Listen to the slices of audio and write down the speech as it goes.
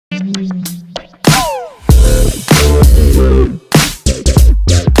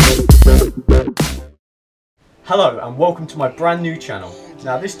Hello and welcome to my brand new channel.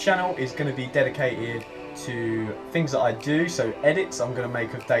 Now this channel is going to be dedicated to things that I do, so edits I'm going to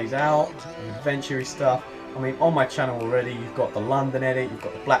make of days out, adventure stuff. I mean, on my channel already you've got the London edit, you've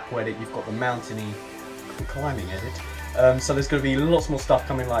got the Blackpool edit, you've got the mountainy climbing edit. So there's going to be lots more stuff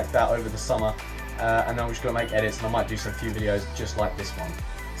coming like that over the summer, and I'm just going to make edits, and I might do some few videos just like this one.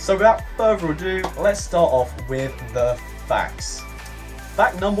 So without further ado, let's start off with the facts.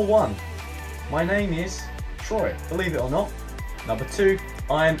 Fact number 1, my name is Troy, believe it or not. Number 2,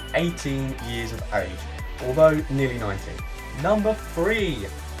 I am 18 years of age, although nearly 19. Number 3,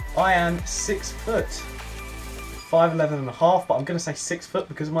 I am 6 foot, 5'11 and a half, but I'm going to say 6 foot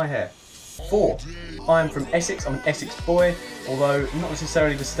because of my hair. 4, I am from Essex, I'm an Essex boy, although not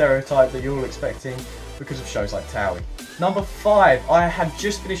necessarily the stereotype that you're all expecting because of shows like Towie. Number 5, I have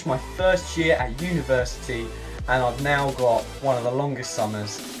just finished my first year at university and I've now got one of the longest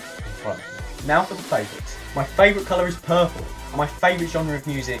summers in front of me. Now for the favourites. My favourite colour is purple, and my favourite genre of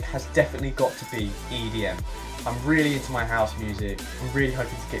music has definitely got to be EDM. I'm really into my house music. I'm really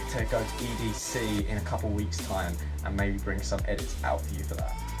hoping to get to go to EDC in a couple of weeks' time and maybe bring some edits out for you for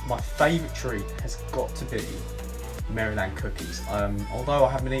that. My favourite treat has got to be Maryland cookies. Although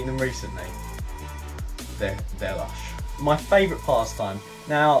I haven't eaten them recently, they're lush. My favourite pastime.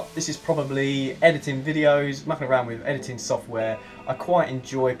 Now, this is probably editing videos, mucking around with editing software. I quite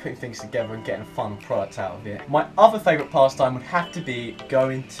enjoy putting things together and getting a fun product out of it. My other favourite pastime would have to be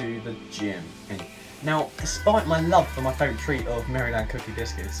going to the gym. Now, despite my love for my favourite treat of Maryland cookie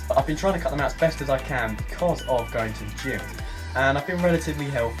biscuits, I've been trying to cut them out as best as I can because of going to the gym. And I've been relatively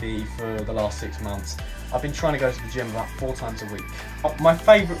healthy for the last 6 months. I've been trying to go to the gym about 4 times a week. My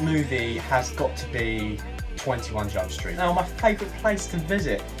favourite movie has got to be 21 Jump Street. Now, my favourite place to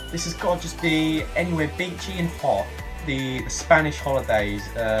visit, this has got to just be anywhere beachy and hot. The Spanish holidays,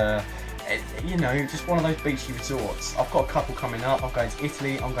 you know, just one of those beachy resorts. I've got a couple coming up. I'm going to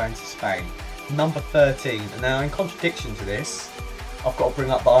Italy, I'm going to Spain. Number 13, now in contradiction to this, I've got to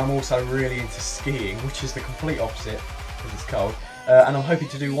bring up that I'm also really into skiing, which is the complete opposite because it's cold. And I'm hoping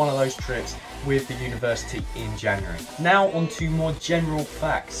to do one of those trips with the university in January. Now on to more general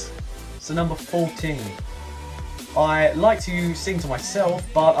facts. So number 14. I like to sing to myself,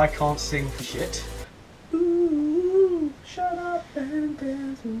 but I can't sing for shit. Ooh, shut up and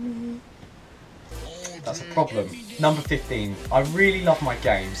dance with me. That's a problem. Number 15. I really love my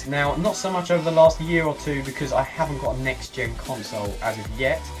games. Now, not so much over the last year or two because I haven't got a next-gen console as of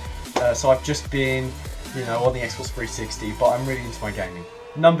yet. So I've just been, you know, on the Xbox 360, but I'm really into my gaming.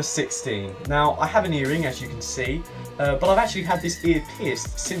 Number 16. Now, I have an earring, as you can see, but I've actually had this ear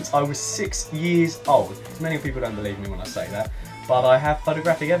pierced since I was 6 years old. Many people don't believe me when I say that, but I have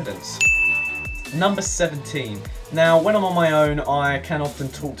photographic evidence. Number 17. Now, when I'm on my own, I can often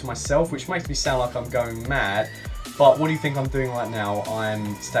talk to myself, which makes me sound like I'm going mad, but what do you think I'm doing right now?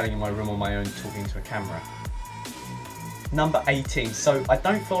 I'm standing in my room on my own talking to a camera. Number 18. So, I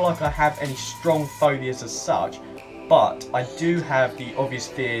don't feel like I have any strong phobias as such, but I do have the obvious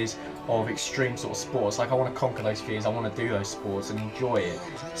fears of extreme sort of sports. Like, I want to conquer those fears, I want to do those sports and enjoy it.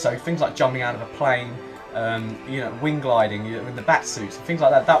 So things like jumping out of a plane, you know, wing gliding, you know, in the bat suits, and things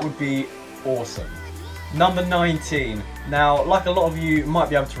like that, that would be awesome. Number 19. Now, like a lot of you might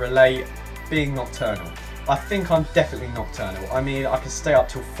be able to relate, being nocturnal. I think I'm definitely nocturnal. I mean, I can stay up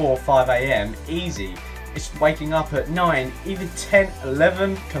till 4 or 5 AM, easy. It's waking up at 9, even 10,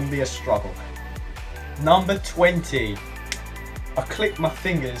 11 can be a struggle. Number 20. I click my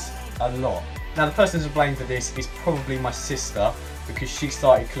fingers a lot. Now the person to blame for this is probably my sister because she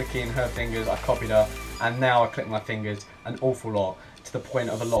started clicking her fingers, I copied her, and now I click my fingers an awful lot to the point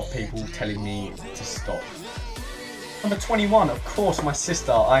of a lot of people telling me to stop. Number 21, of course, my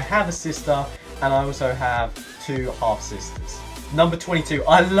sister. I have a sister and I also have 2 half-sisters. Number 22,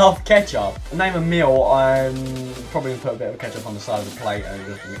 I love ketchup. Name a meal, I'm probably going to put a bit of ketchup on the side of the plate and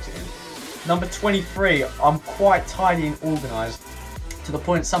just mix it in. Number 23, I'm quite tidy and organised to the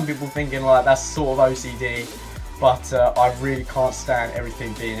point some people thinking like that's sort of OCD, but I really can't stand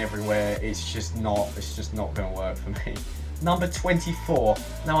everything being everywhere. It's just not going to work for me. Number 24,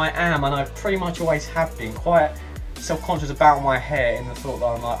 now I am, and I pretty much always have been, quite self-conscious about my hair in the thought that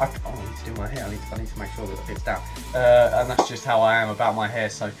I'm like, I need to do my hair, I need to make sure that it fits down, and that's just how I am about my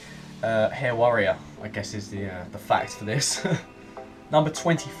hair. So hair warrior, I guess, is the fact for this. Number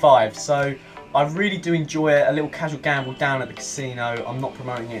 25, so I really do enjoy a little casual gamble down at the casino. I'm not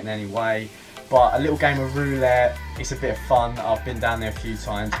promoting it in any way, but a little game of roulette, it's a bit of fun. I've been down there a few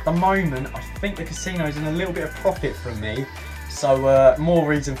times. At the moment, I think the casino is in a little bit of profit from me, so more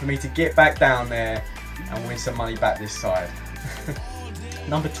reason for me to get back down there and win some money back this side.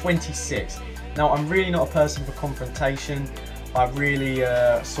 Number 26. Now, I'm really not a person for confrontation. I really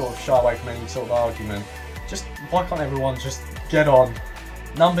sort of shy away from any sort of argument. Just, why can't everyone just get on?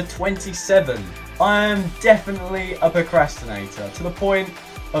 Number 27. I am definitely a procrastinator, to the point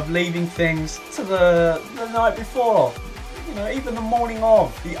of leaving things to the night before. You know, even the morning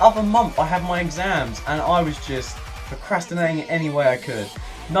of. The other month I had my exams and I was just procrastinating any way I could.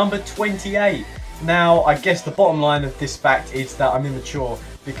 Number 28. Now, I guess the bottom line of this fact is that I'm immature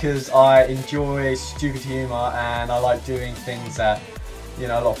because I enjoy stupid humour and I like doing things that, you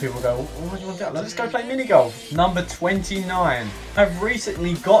know, a lot of people go, well, what do you want to do? Let's go play mini golf. Number 29. I've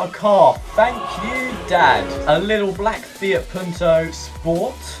recently got a car. Thank you, Dad. A little black Fiat Punto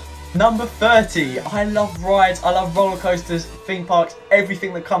Sport. Number 30. I love rides. I love roller coasters, theme parks,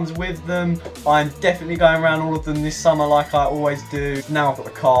 everything that comes with them. I'm definitely going around all of them this summer like I always do. Now I've got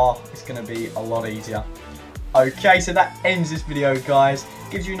the car, it's going to be a lot easier. Okay, so that ends this video, guys.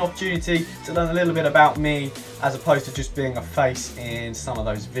 Gives you an opportunity to learn a little bit about me as opposed to just being a face in some of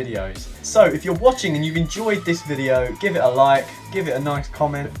those videos. So if you're watching and you've enjoyed this video, give it a like, give it a nice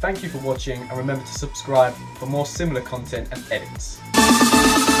comment. Thank you for watching, and remember to subscribe for more similar content and edits.